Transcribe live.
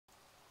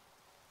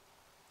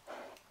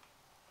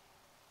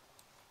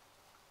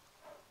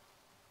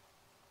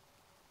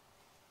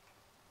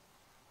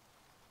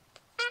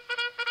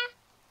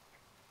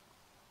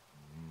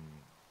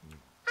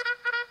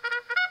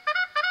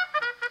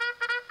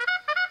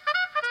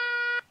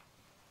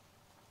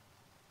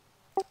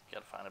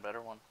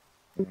better one.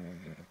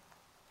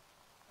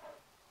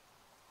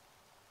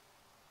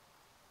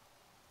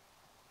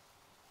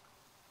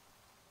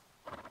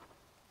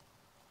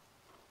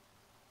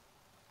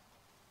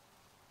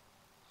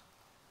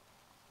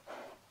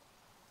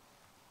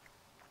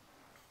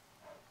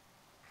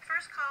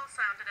 First call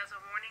sounded as a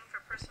warning for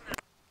person that...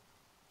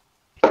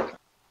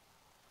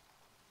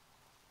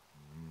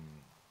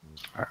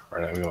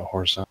 Alright, we got a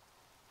horse out.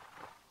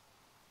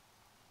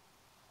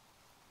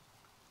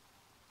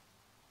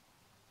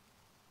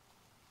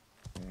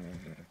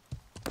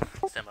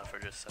 Stand by for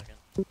just a second.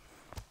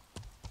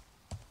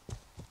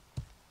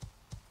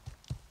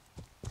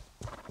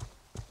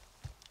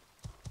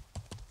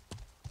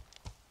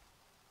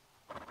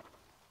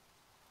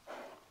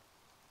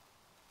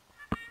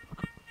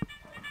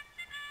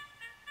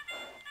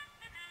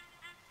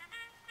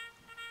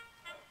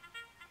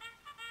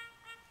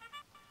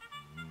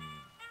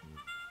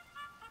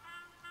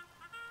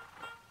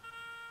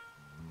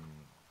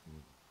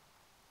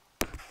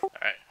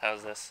 Alright,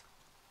 how's this?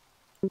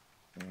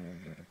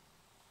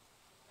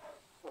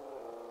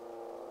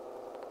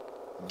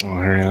 Oh,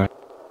 here you go.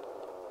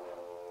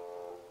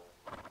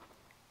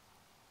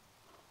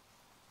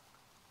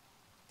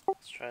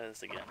 Let's try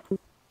this again.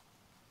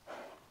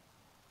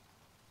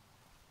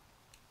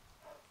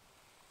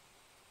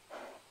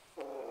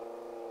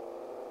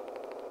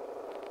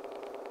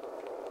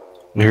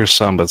 Here's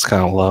some, but it's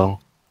kind of low.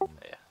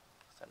 Yeah,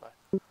 stand by.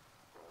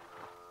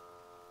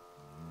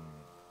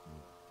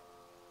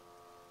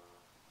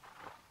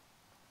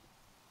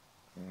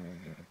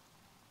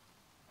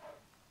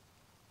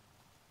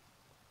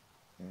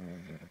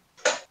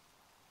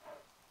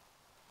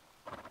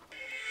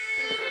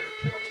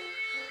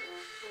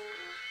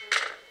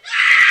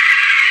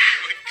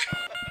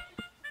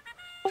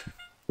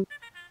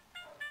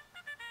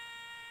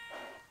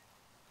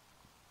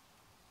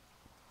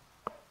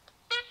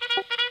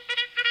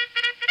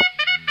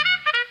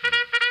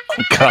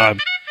 God.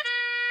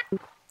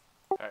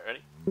 Alright,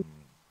 ready?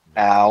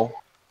 Ow.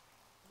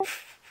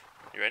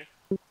 You ready?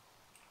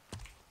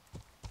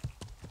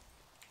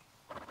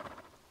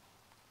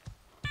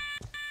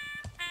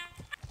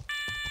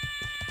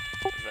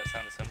 Does that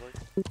sound assembly?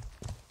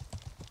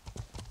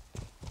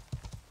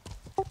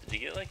 Did you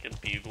get like a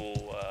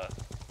bugle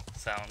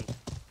sound?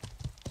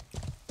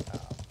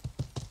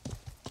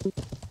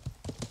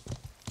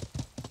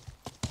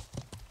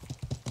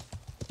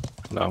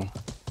 No.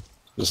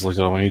 Just look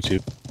it up on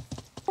YouTube.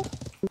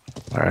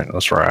 Alright,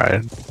 let's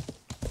ride.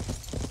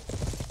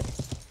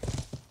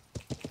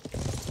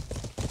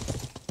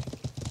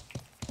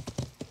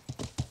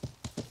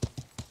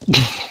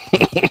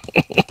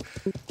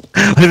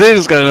 They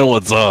just gotta know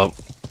what's up.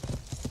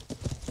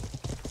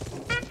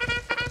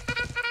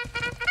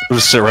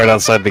 Just sit right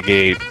outside the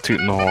gate,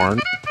 tooting the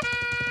horn.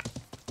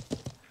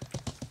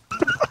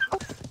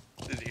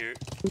 Did you hear it?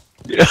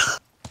 Yeah.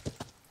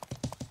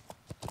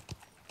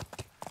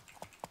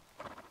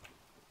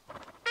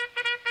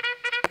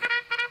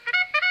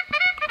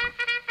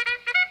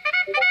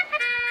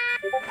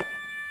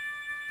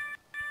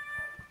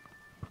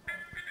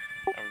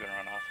 Are we gonna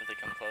run off if they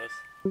come close?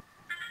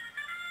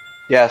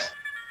 Yes.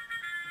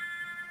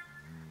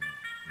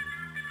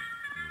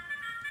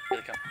 Here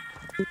they come.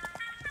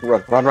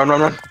 Run, run, run,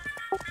 run, run.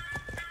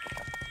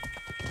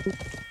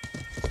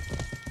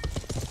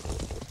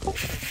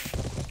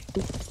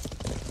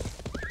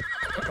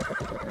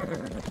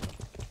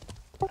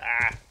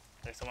 Ah!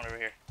 There's someone over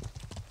here.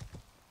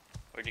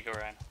 Where'd you go,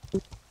 Ryan?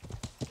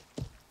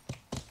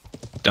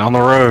 Down the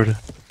road.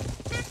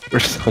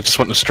 I just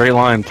went in a straight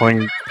line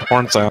playing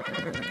horn sound.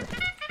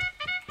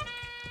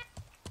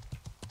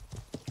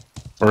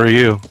 Where are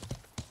you?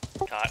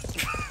 Caught.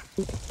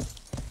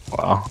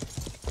 Wow.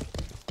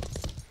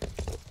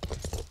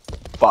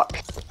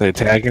 Fuck. They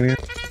tagging you?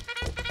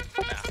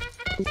 Nah.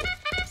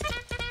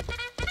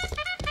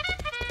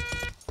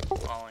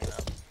 Following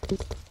up.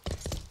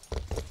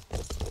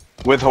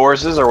 With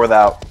horses or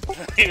without?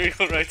 Here we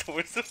go right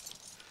towards them.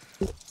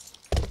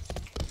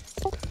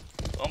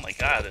 Oh my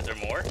god, is there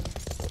more?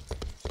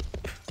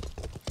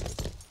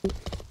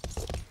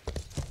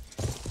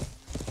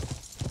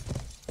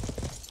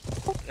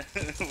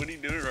 What are you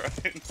doing,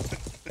 Ryan?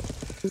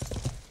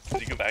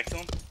 Did you go back to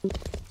him?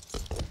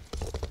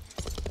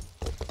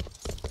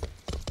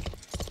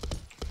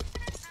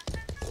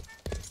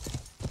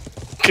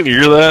 Can you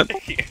hear that?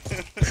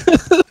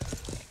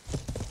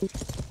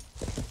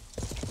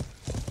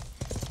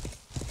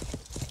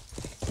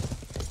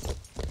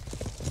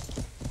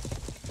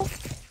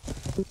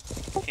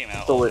 Came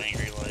out So all it-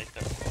 angry like.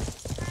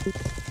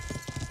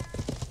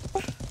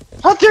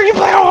 How dare you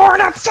play a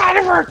horn outside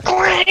of our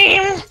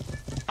claim?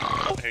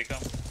 Oh, here you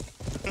come.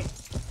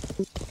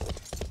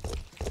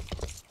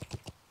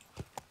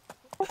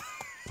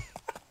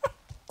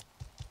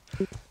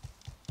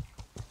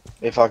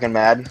 They fucking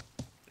mad?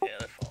 Yeah,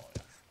 they're following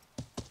us.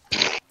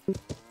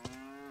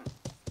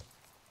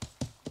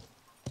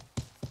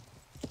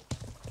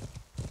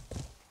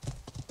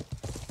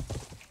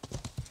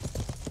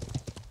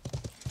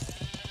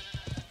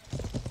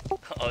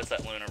 Oh, it's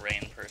that Luna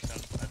Rain person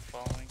that's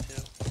following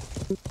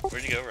too.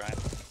 Where'd you go, Ryan?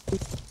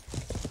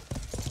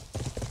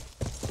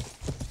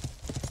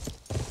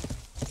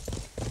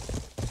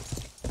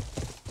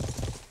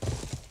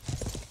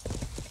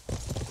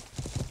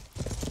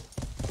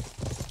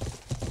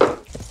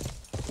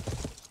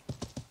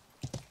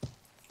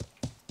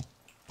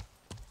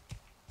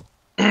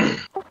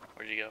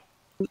 Where'd you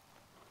go?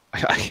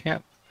 I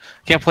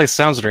can't play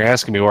sounds that are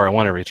asking me where I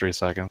went every 3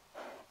 seconds.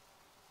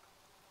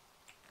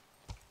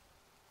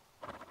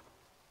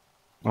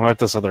 I'm at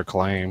this other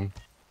claim.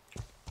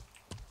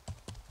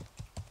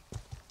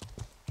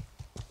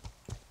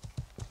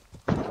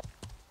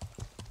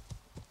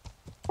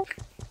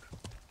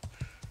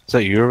 Is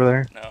that you over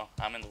there? No,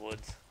 I'm in the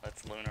woods.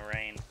 That's Luna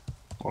Rain,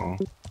 Well,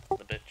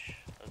 the bitch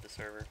of the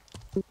server.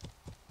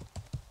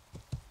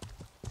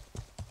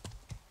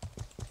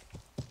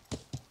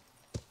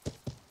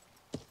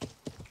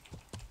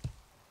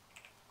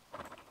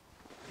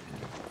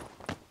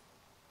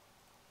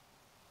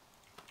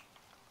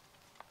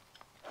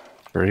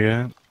 where are you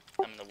at?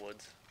 I'm in the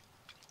woods.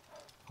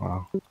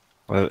 Wow.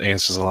 Well, that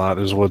answers a lot.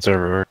 There's woods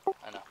everywhere.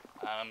 I know.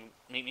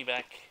 Meet me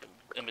back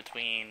in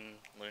between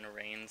Luna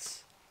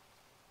Rain's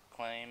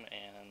claim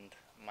and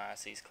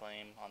Marvises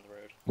claim on the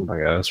road. Oh my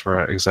god, that's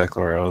right,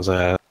 exactly where I was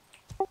at.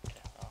 Okay,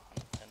 I'm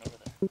heading over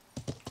there.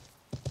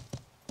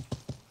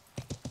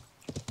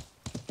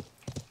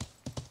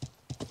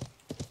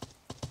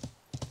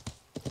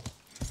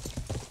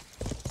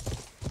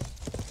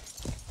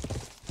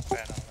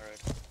 Right on the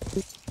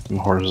road.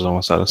 My horse is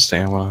almost out of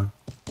stamina.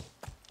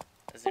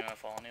 Is anyone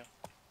following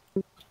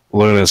you?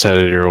 Luna's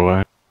headed your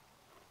way.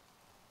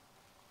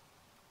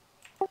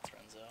 It's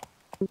Renzo.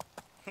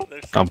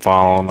 There's I'm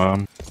following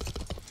him.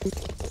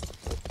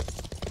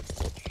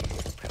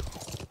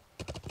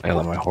 I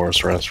let my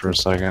horse rest for a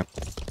second.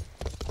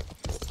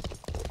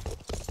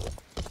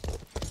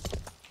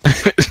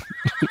 They're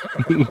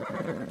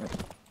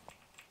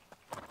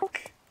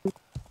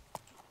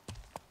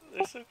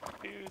so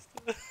confused.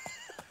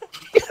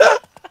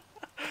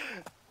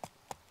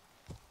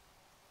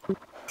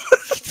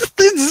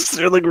 They just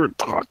sound like we're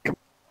talking.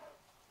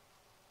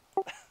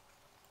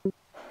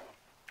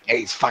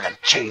 Hey, he's fucking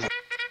cheesing.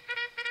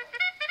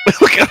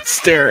 Look at him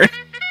staring.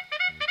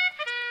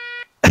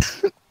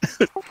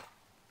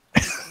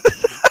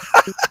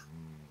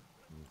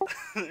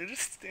 They're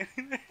just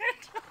standing there.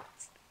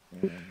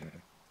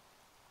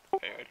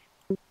 Okay, ready?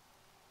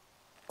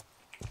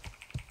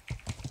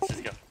 Let's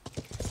just go.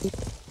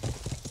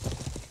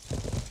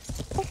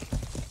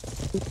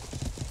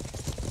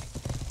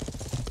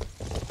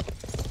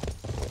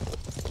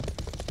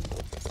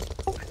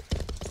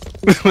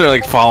 They're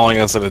like following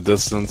us at a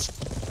distance.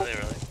 Are they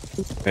really?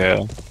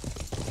 Yeah.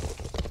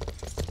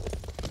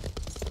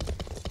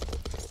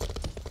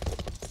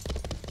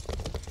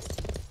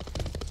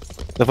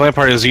 The funny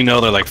part is, you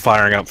know, they're like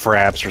firing up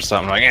fraps or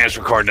something. Like, yeah, it's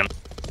recording them.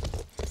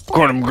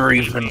 Record them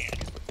griefing.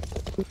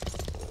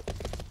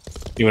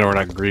 Even though we're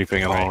not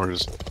griefing at all, we're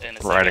just In a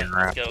riding second,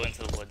 around. let's go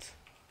into the woods.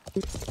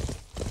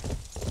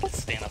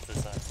 Let's stand off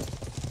this side.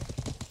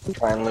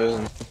 Try and lose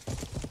him.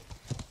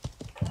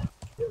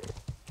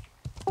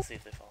 Let's see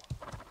if they follow.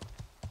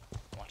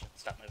 Watch it.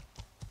 Stop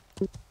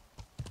moving.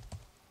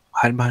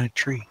 Hide behind a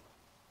tree.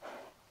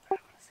 They're not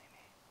gonna see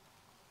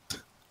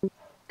me.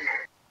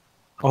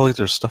 Oh, look,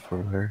 there's stuff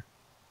over there.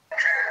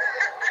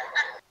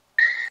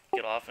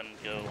 Get off and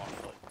go on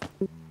foot.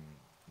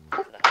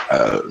 To the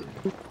house.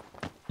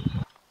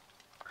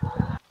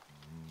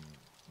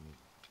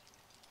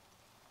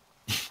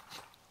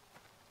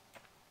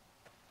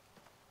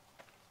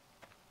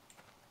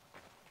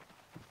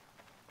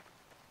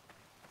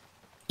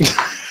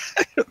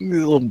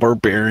 These little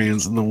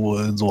barbarians in the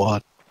woods,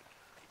 what?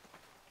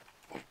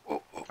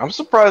 I'm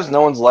surprised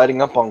no one's lighting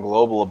up on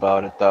global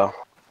about it though.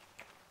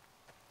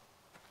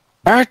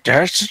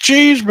 That's the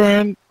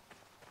Cheeseman!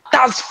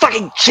 That's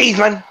fucking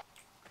Cheeseman!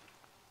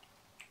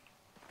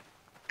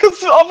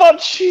 Cause I'm on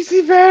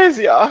cheesy bears,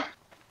 yeah.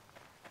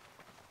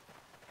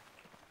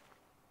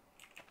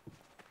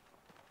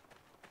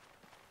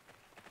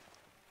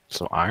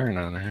 Some iron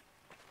in there.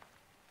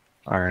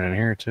 Iron in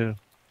here, too.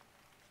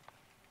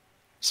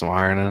 Some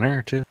iron in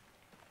there, too.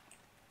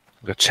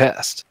 Like a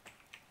chest.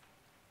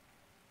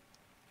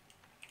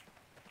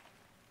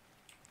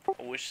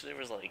 I wish there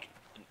was like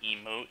an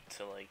emote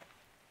to like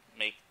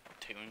make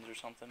tunes or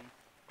something.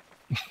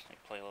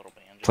 Like play a little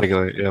banjo. It's like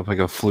a, yeah, like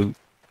a flute.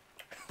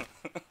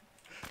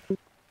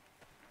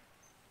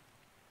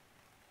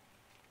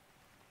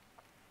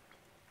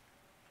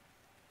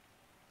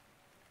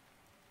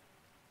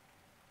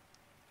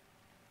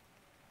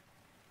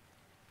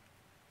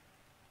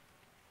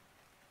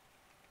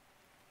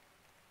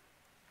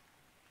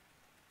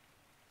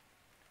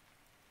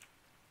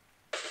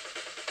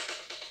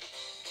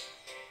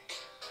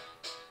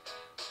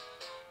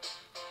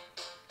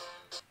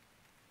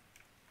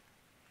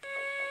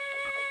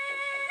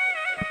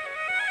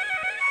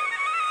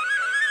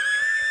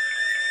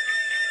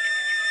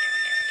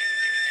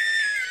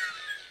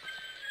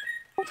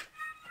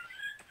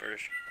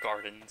 British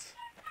Gardens.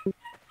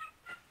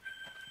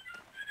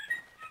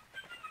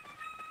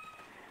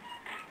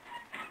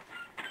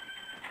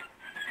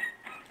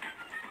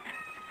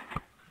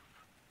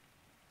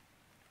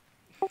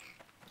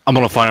 I'm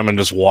gonna find him and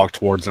just walk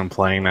towards him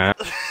playing that.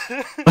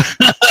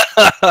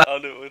 I'll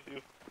do it with you.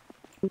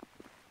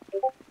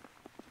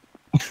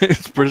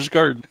 It's British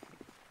Garden.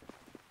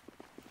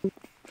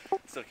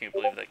 Still can't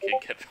believe that kid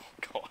kept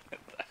going at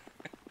that.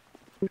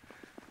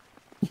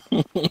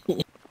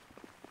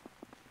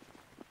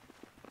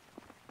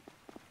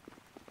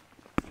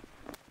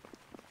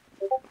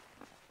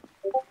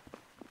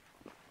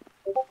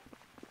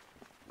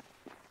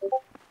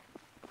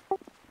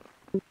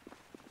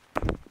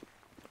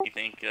 You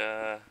think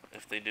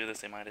if they do this,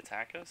 they might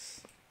attack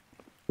us?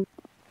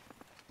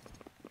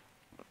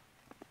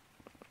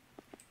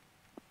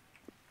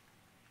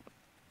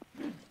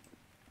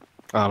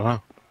 I don't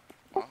know.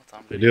 Well, it's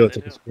on They video.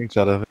 do. Take a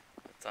screenshot of it.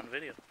 It's on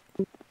video.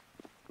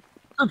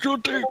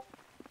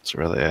 It's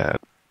really ad.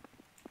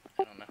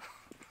 I don't know.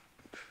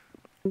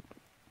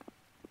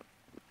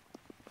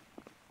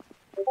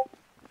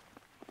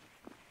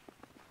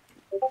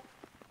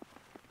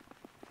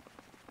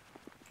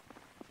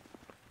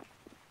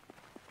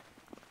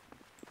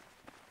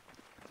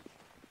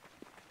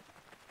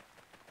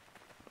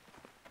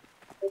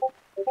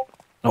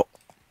 Oh,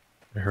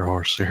 your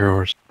horse. Your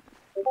horse.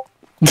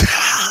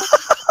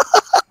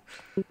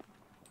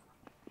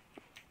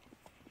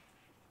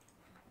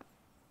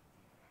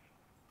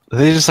 Are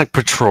they just like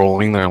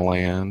patrolling their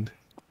land?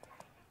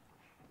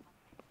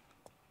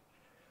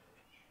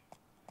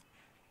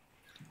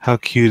 How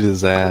cute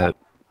is that?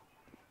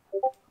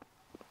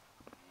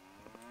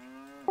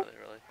 Are they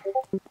really?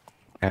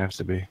 Has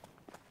to be.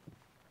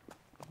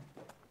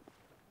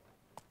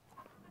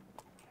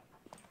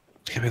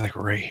 It's gonna be like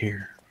right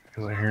here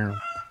because I hear him.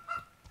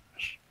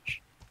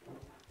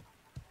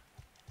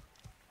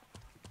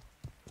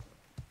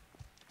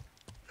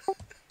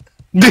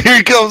 Here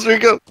he comes! Here he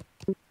comes!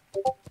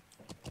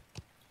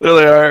 There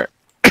they are.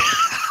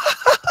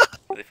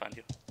 Did they find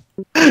you?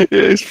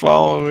 Yeah, he's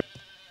following me.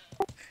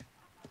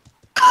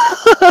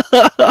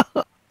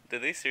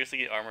 Did they seriously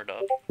get armored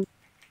up?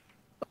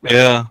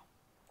 Yeah.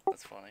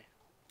 That's funny.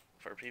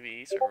 For a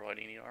PvE server, why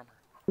do you need armor?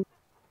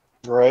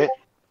 Right?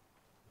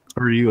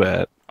 Where are you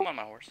at? I'm on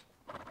my horse,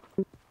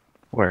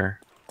 Where?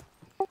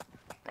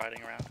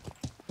 riding around.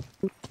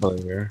 Oh,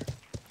 there.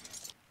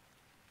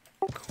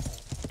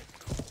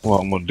 Well,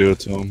 I'm gonna do it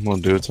to him. I'm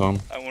gonna do it to him.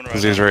 I wonder.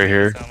 Because he's right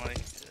here.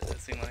 It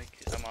seemed like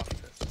I'm off to.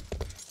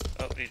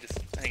 Oh, he's just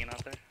hanging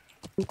out there.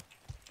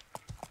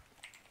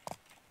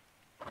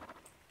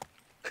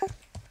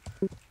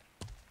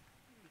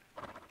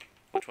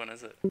 Which one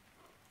is it?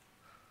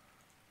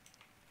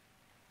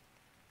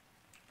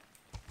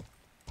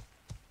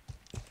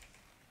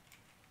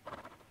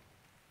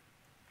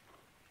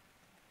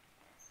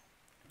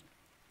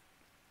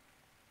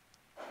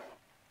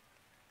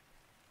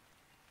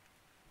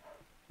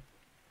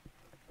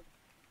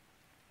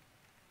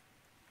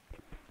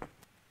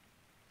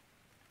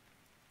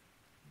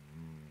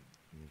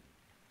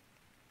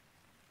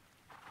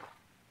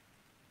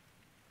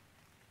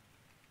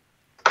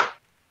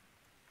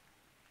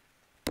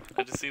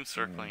 I just see him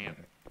circling you.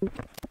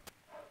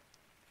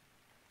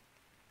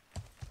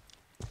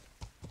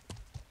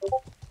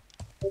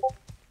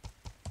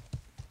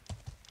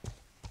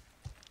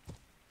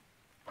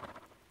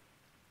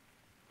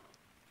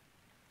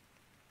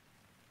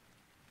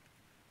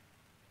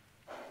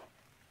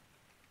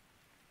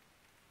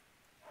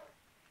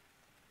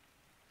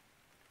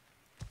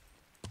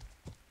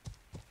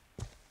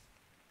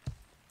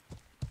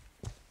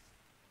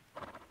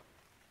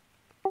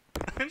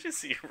 I just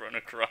see you run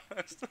across.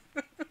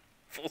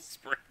 Full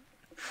sprint.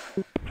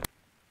 Did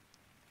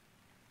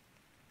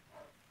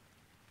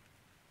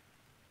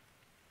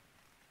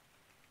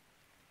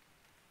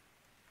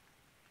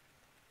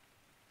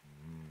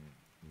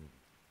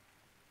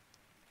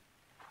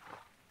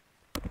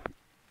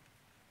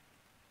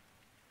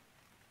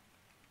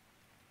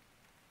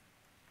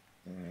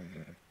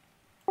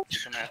he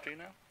come after you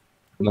now?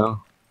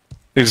 No.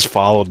 He just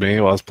followed me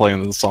while I was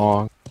playing the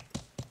song.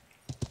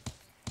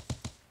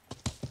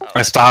 Oh,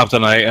 I stopped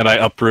and I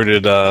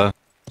uprooted a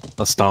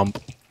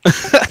stump.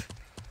 I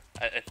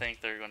think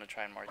they're going to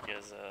try and mark you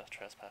as a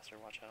trespasser.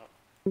 Watch out.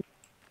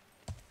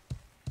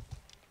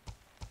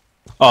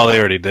 Oh, they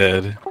already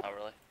did. Oh,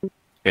 really?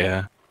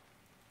 Yeah.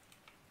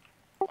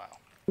 Wow.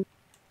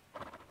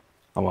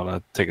 I want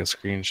to take a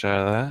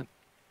screenshot of that.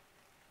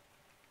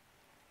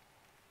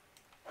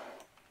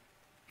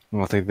 I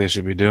don't think they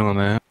should be doing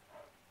that.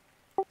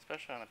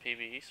 Especially on a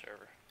PvE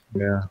server.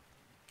 Yeah.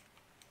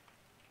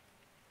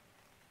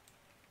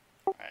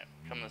 Alright,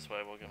 come this way,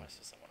 we'll go mess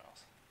with someone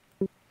else.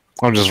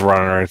 I'm just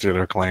running right through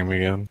their claim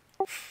again.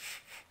 I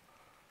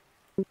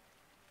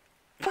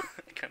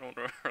kind of want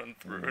to run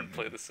through and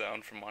play the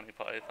sound from Monty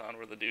Python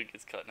where the dude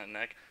gets cut in the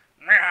neck.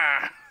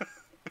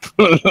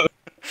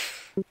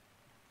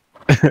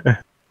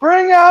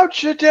 Bring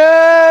out your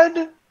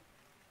dead!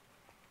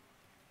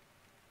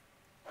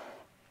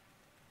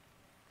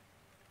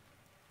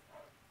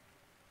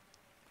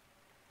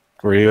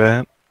 Where you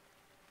at?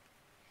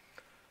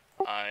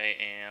 I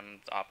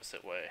am the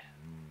opposite way.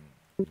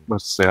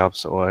 What's the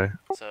opposite way?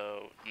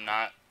 So,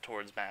 not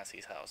towards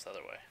Massey's house, the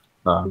other way.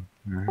 Alright.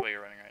 The way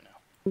you're running right now.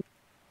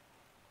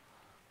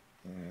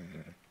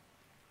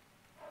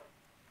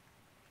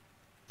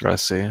 I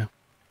see. Did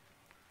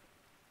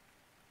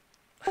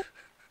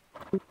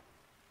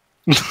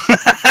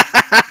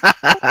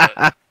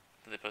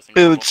they post in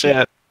In the global?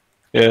 chat.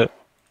 Yeah.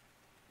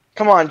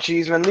 Come on,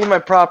 Cheeseman, leave my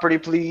property,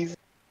 please.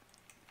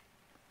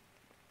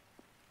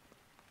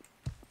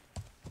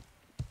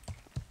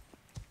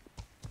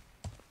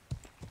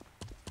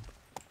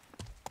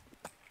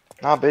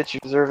 Nah, bitch, you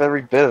deserve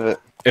every bit of it.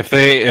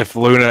 If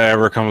Luna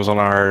ever comes on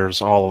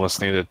ours, all of us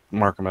need to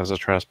mark him as a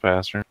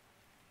trespasser.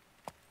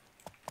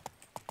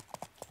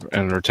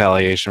 In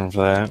retaliation for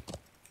that.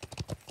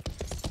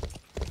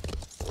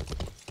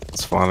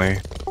 It's funny.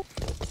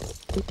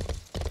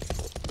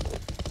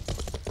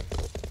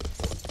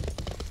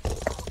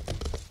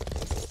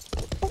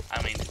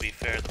 I mean, to be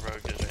fair, the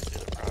road goes right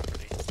through the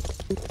property.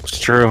 It's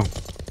true.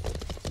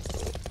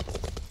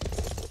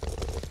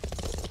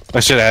 I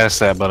should ask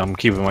that, but I'm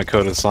keeping my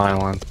code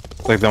silent.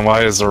 Like, then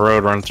why does the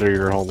road run through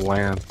your whole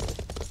land?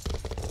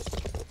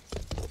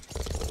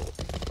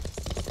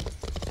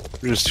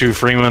 You're just two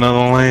freemen of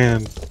the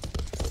land.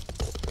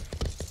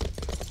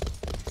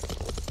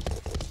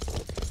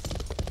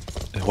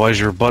 Why is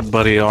your butt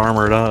buddy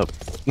armored up?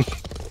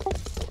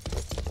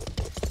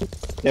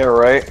 Yeah,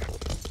 right.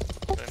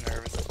 The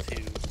nerves of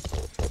two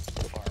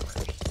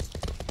farmers.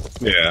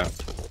 Yeah.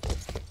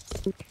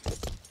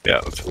 Yeah,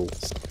 the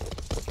tools.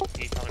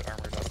 He probably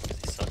armored up because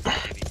he sucks at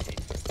PvP.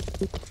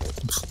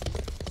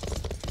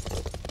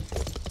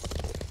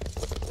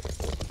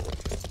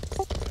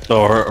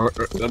 Or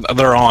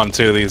they're on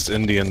too, these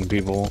Indian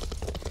people.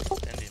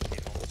 Indian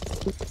people.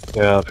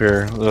 Yeah, up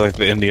here. They're like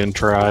the Indian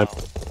tribe. Wow.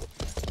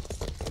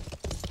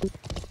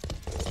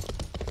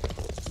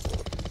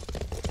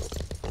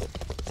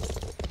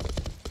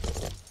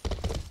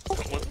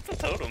 What's with the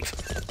totems?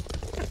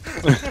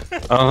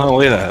 I don't know,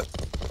 look at that.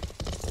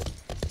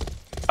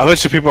 I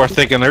bet you people are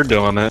thinking they're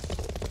doing it.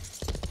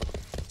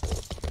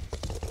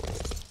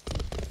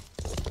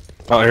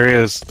 Oh, here he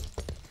is.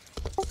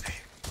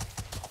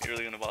 You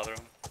really gonna bother him?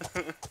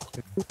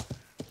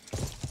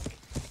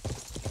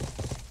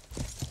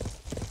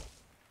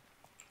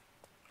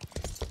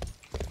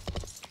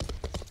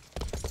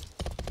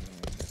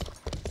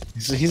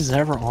 He's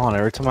never on.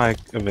 Every time I've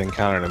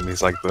encountered him,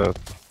 he's like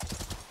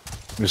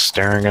just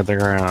staring at the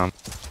ground.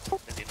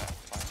 Is he not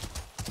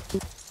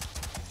fine?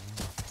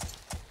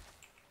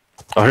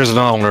 Oh, here's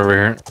another one over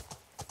here.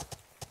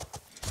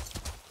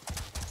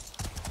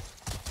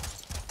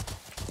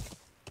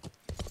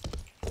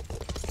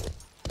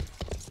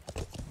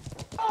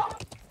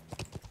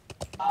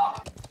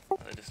 Are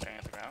they just staring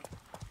at the ground?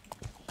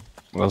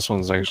 Well, this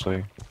one's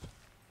actually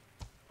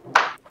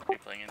Are you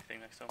playing anything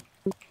next to him?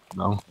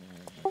 no.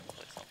 Play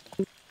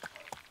something.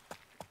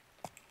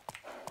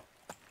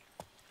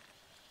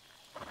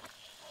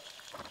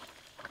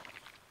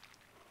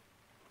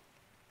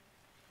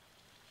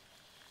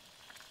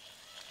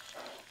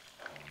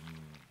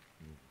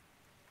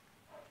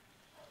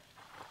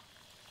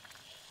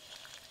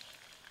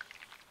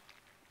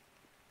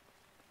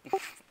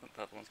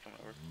 The other one's coming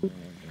over.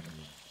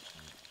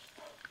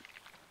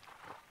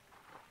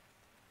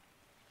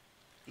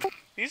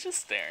 He's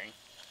just staring.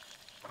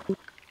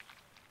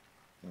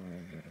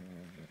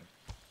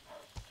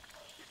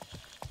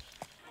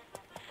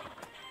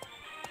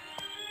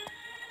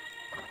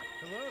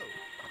 Hello.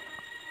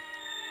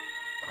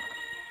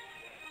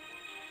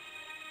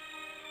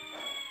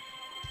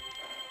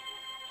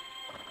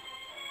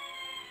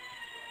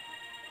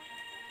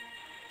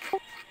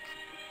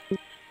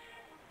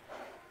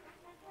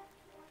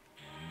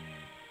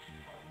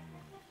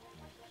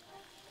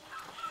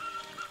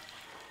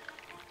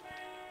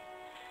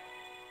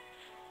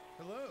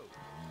 Hello.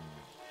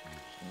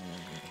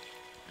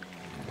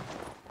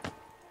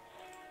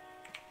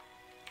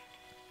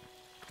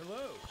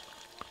 Hello.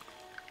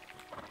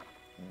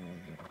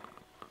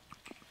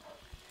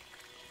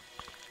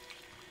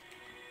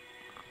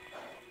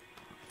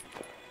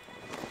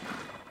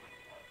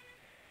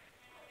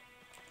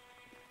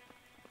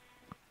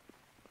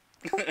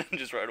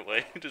 Just right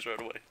away. Just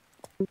right away.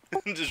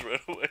 Just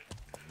right away.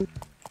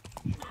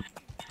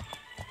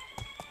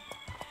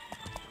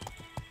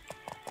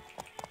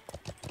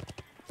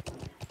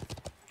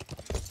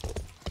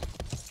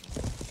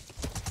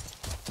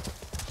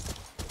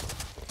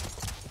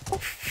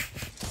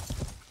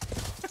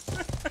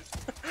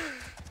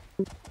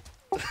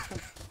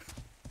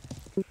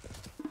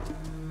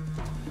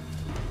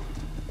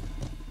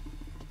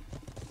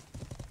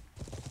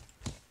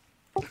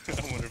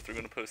 I wonder if they're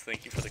gonna post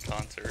thank you for the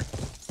concert.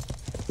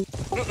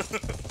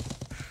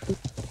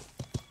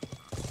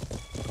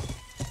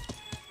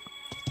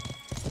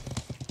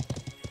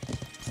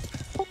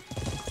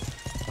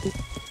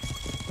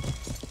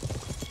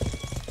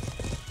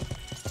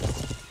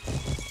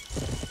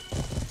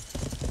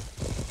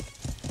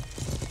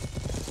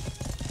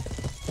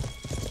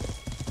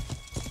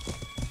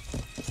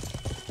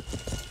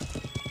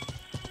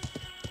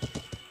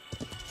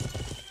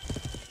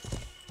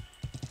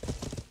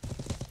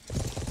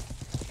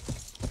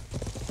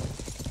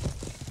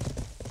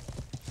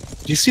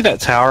 Do you see that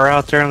tower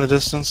out there in the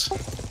distance?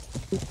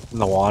 In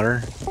the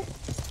water?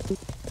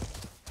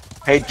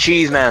 Hey,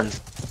 Cheeseman.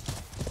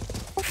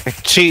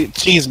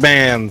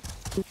 Cheeseman.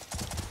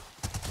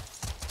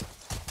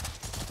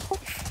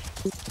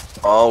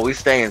 Oh, we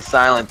staying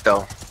silent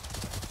though.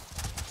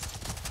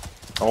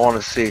 I want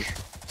to see.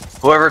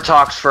 Whoever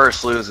talks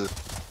first loses.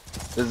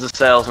 This is a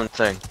salesman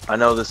thing. I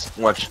know this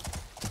much.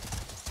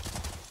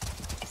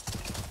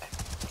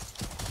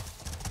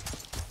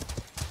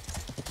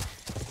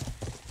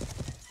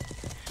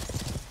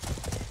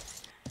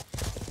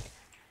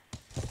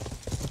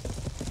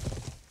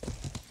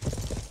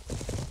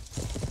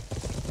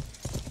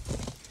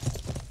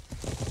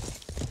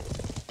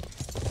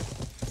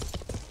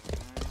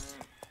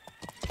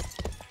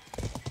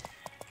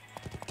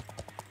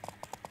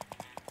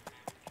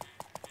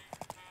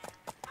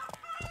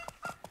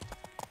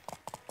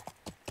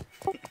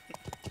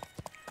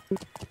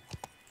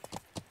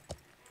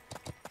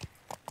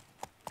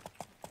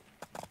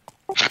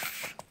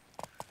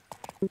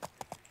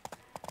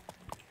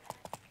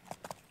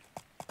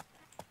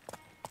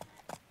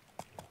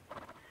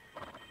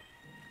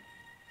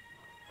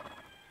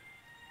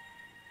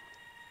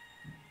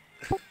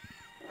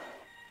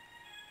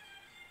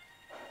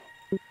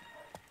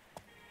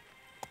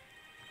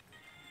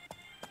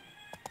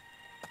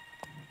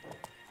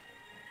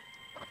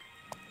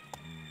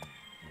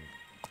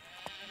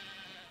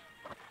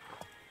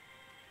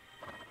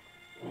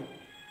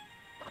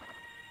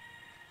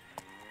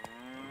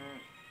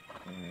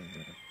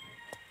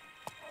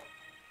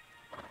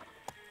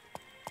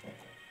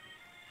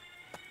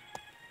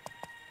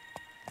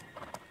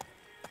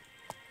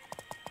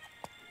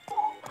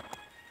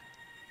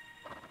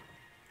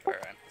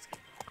 Alright, let's go.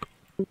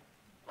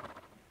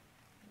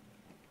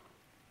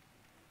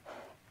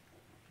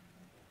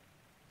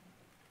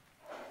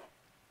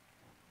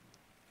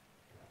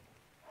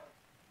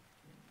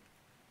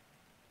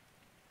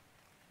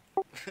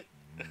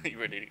 You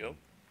ready to go? Or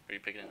are you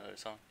picking another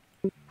song?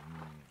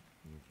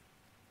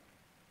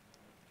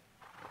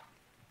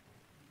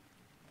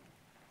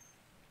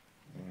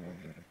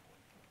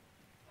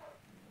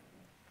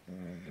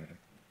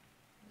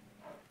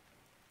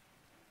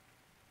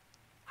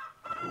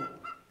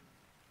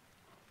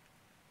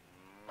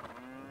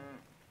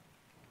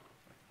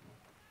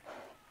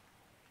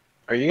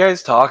 Are you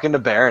guys talking to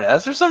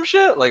Baroness or some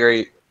shit? Like, are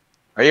you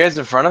guys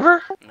in front of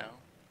her? No.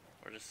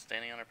 We're just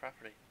standing on our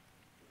property.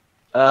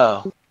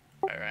 Oh.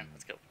 Alright,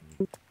 let's go.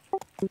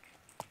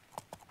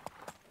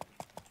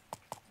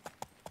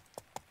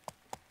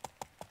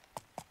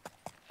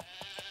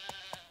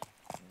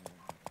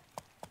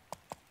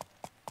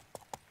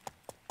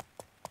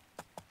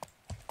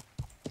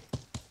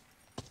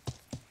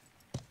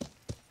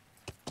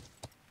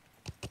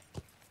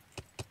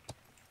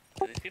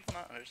 Do these people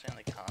not understand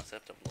the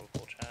concept of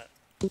local chat?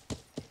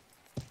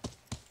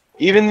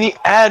 Even the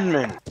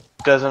admin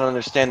doesn't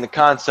understand the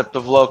concept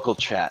of local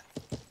chat.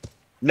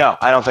 No,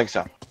 I don't think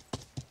so.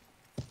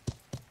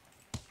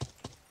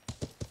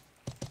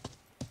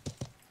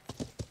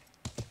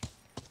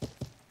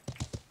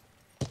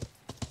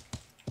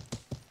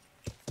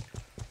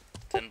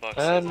 $10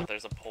 says that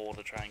there's a poll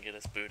to try and get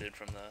us booted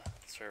from the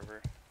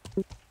server.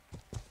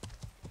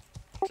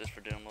 Just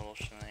for doing little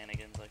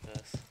shenanigans like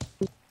this.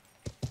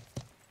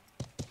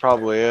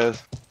 Probably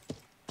is.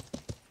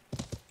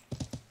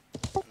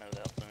 I know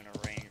that Lunar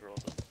Rain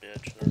girl's a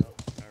bitch though,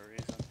 for no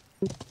reason.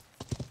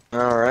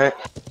 Alright.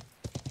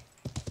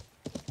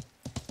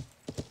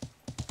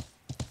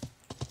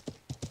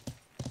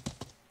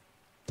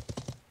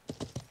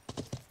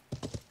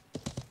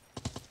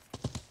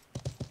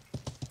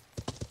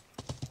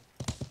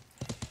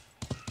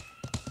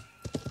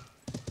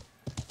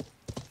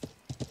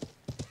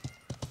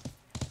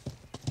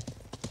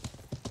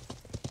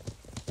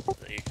 Is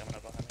that you coming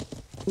up behind me?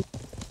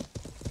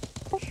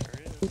 Sure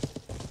is.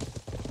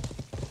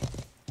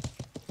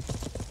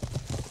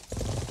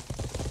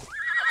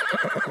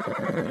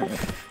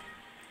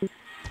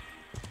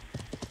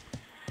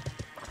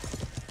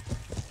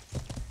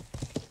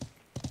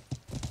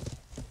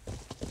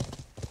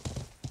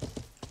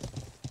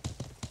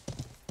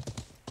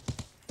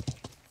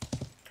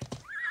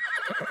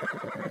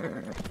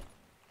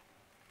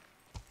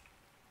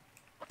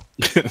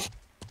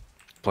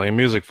 Playing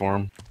music for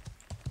him.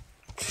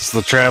 It's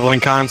the traveling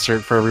concert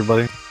for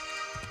everybody.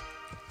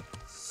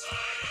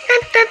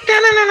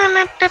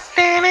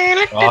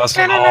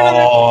 Awesome.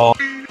 Oh,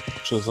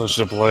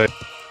 should play.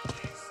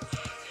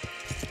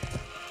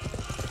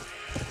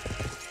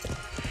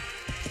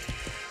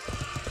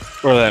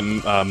 Or that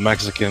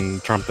Mexican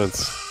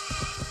trumpets.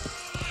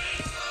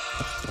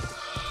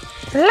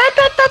 No,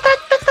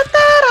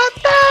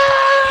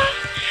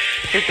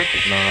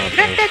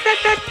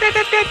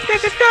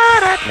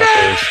 not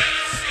those.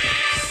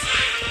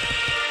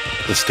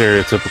 The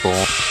stereotypical.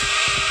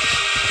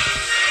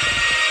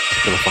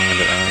 Gotta find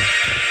it now.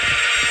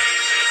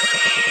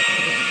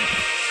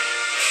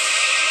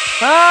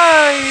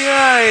 Ay,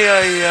 ay,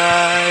 ay,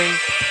 ay.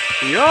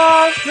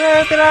 Dios me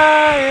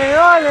trae,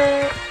 ole.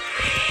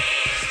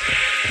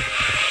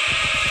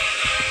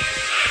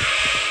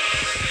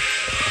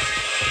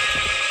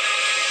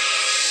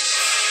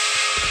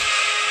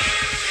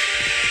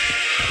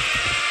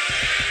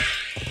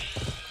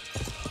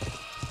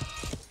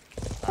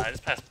 I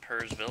just passed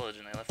Purr's village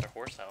and they left their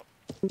horse out.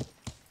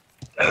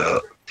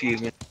 Excuse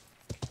me.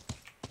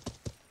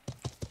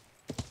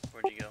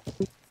 Where'd you go?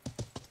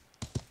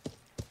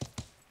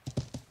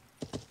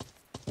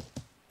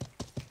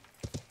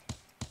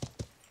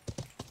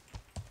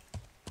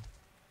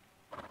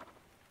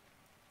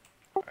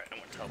 Alright, I'm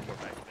gonna teleport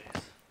back to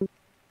base.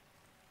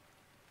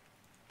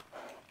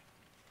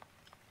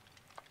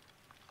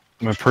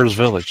 I'm at Purr's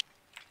village.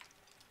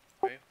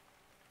 Right?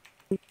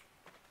 Right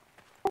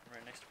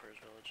next to Purr's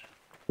village.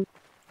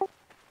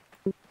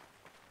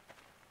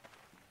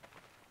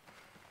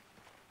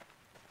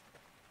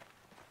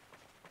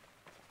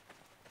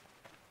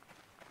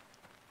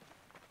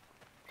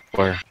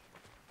 Where?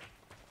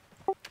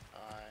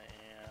 I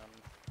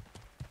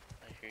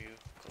hear you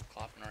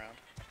clopping around.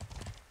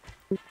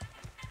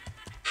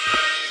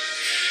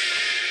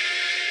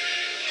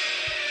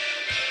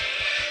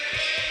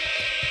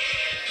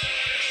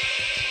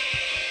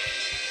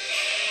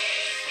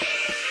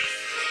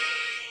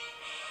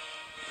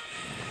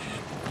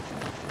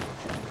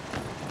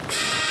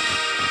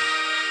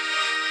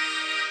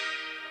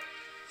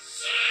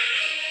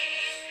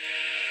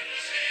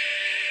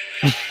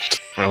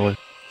 Really?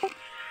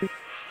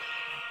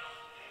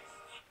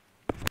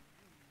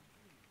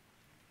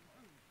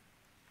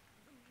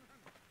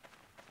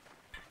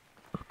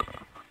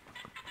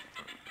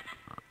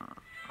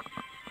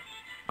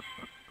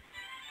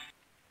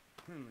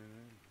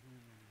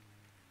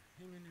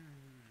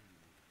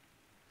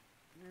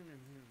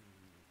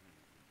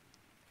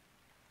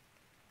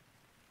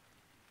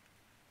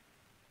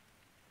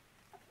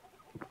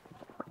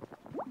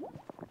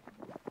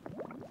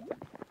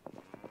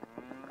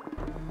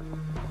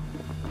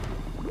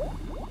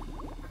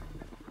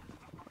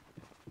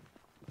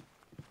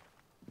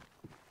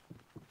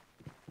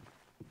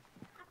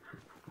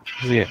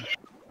 Where's he at?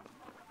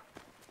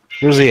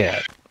 Where's he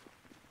at?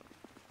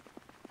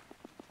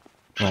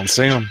 I don't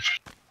see him.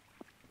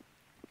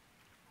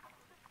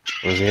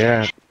 Where's he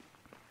at?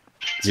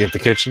 Is he at the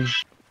kitchen?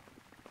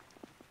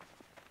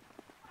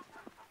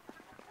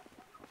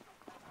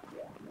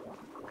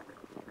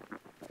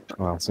 I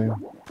don't see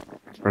him.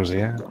 Where's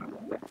he at?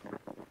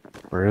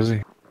 Where is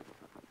he?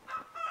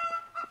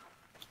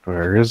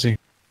 Where is he?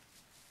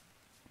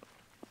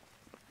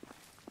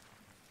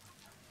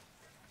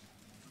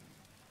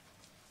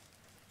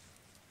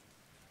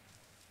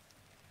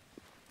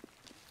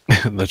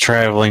 The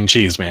traveling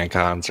Cheeseman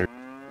concert.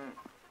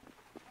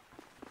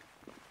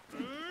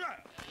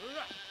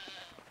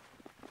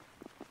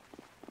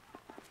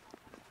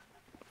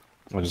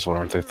 I just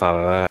wonder if they thought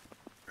of that.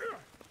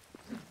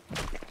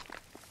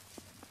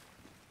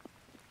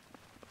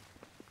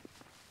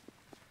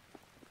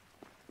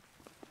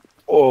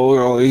 Oh, look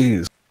at all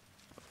these.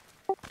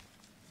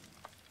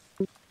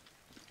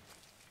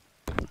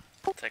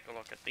 Take a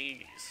look at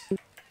these.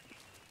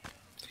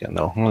 Got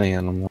no honey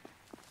in them.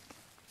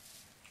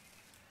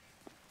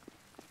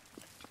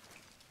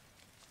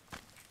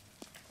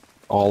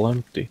 All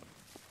empty.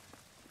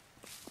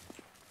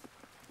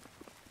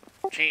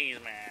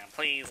 Cheeseman,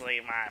 please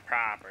leave my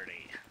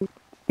property.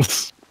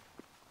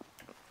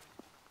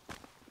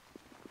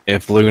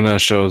 If Luna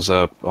shows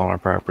up on our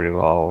property,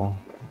 I'll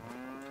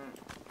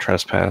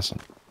trespass him.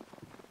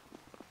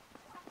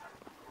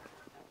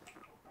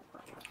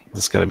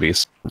 There's gotta be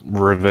some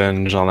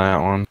revenge on that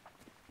one.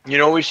 You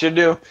know what we should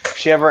do? If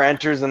she ever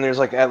enters and there's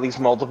like at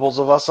least multiples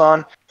of us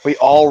on, we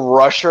all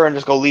rush her and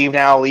just go leave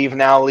now, leave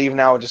now, leave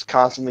now, and just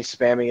constantly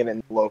spamming it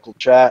in local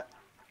chat.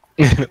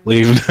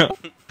 Leave now.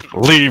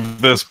 Leave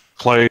this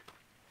place.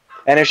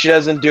 And if she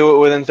doesn't do it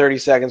within 30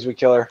 seconds, we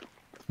kill her.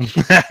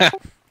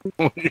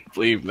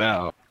 Leave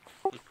now.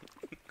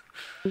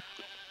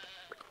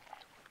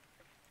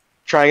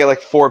 Try and get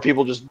like 4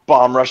 people just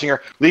bomb rushing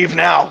her. Leave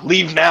now,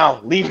 leave now,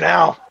 leave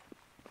now.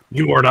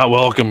 You are not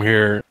welcome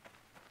here.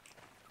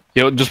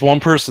 You know, just one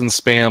person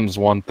spams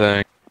one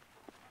thing.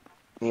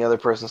 The other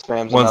person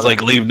spams One's another.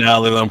 like, leave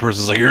now. The other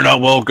person's like, you're not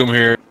welcome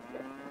here.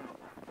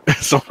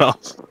 Someone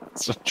else,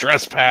 it's a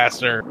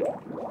trespasser.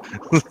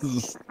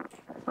 It's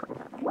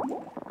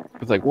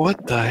like,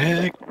 what the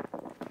heck?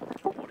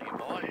 What are you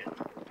buying?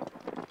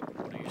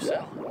 What are you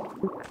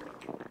selling?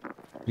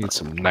 Need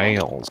some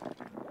nails.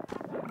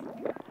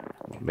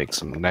 Make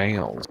some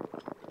nails.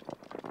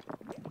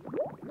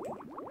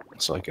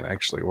 So I can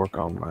actually work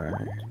on my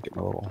getting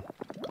a little.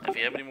 If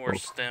you have any more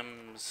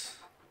stems,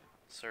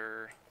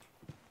 sir,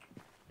 you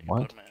can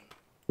What? put 'em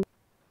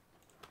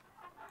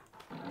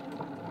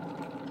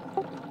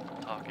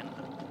in. Talking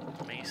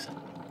to Mason.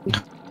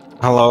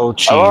 Hello, I've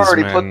Cheeseman.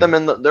 already put them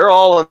in the. They're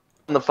all in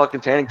the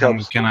fucking tanning How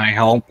tubs. can I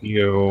help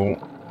you?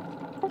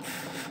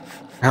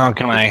 How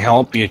can I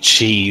help you,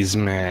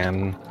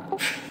 Cheeseman?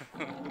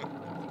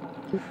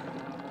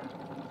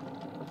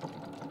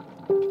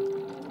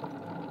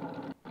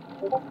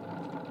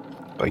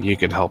 But you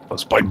could help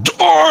us by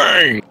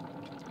dying!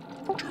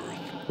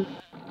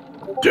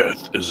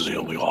 Death is the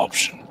only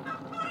option.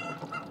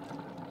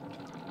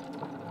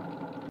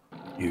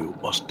 You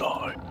must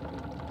die.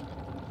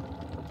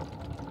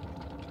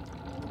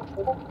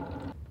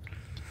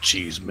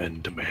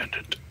 Cheesemen demand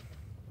it.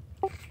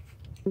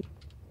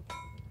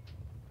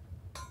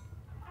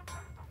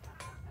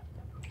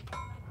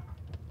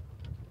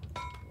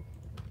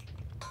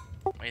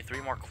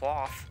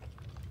 cloth.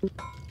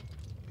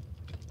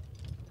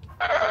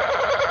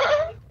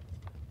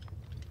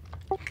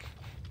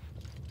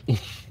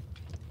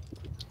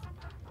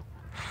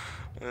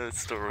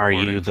 It's still Are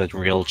recording. you the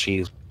real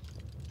cheese?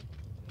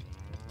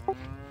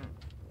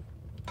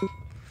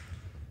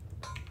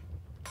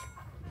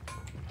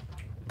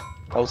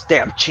 Those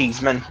damn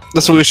cheesemen.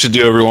 That's what we should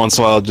do every once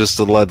in a while, just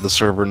to let the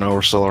server know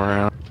we're still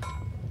around.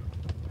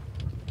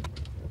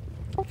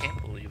 I can't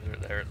believe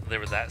they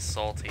were that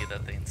salty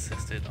that they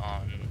insisted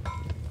on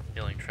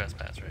killing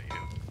trespass right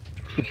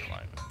here.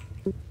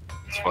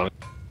 It's funny.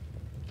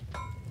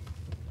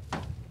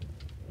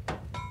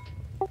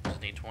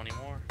 Just need 20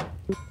 more.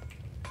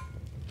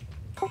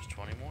 Just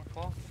 20 more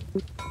cloth.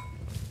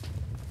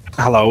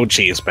 Hello,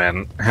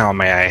 Cheeseman. How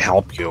may I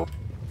help you?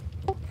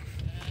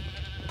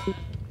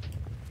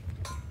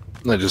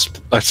 I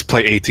just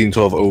play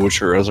 1812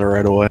 Overture as a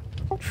right away.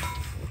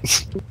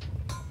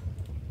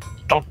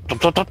 I wonder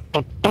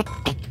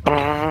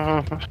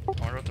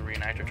what the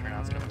reenactor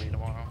turnout's gonna be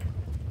tomorrow.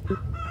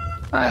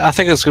 I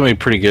think it's gonna be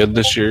pretty good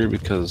this year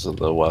because of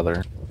the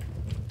weather.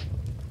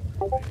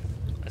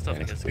 I still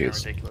think it's kind of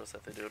ridiculous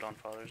that they do it on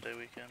Father's Day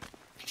weekend.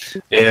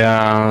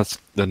 Yeah, that's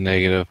the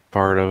negative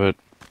part of it.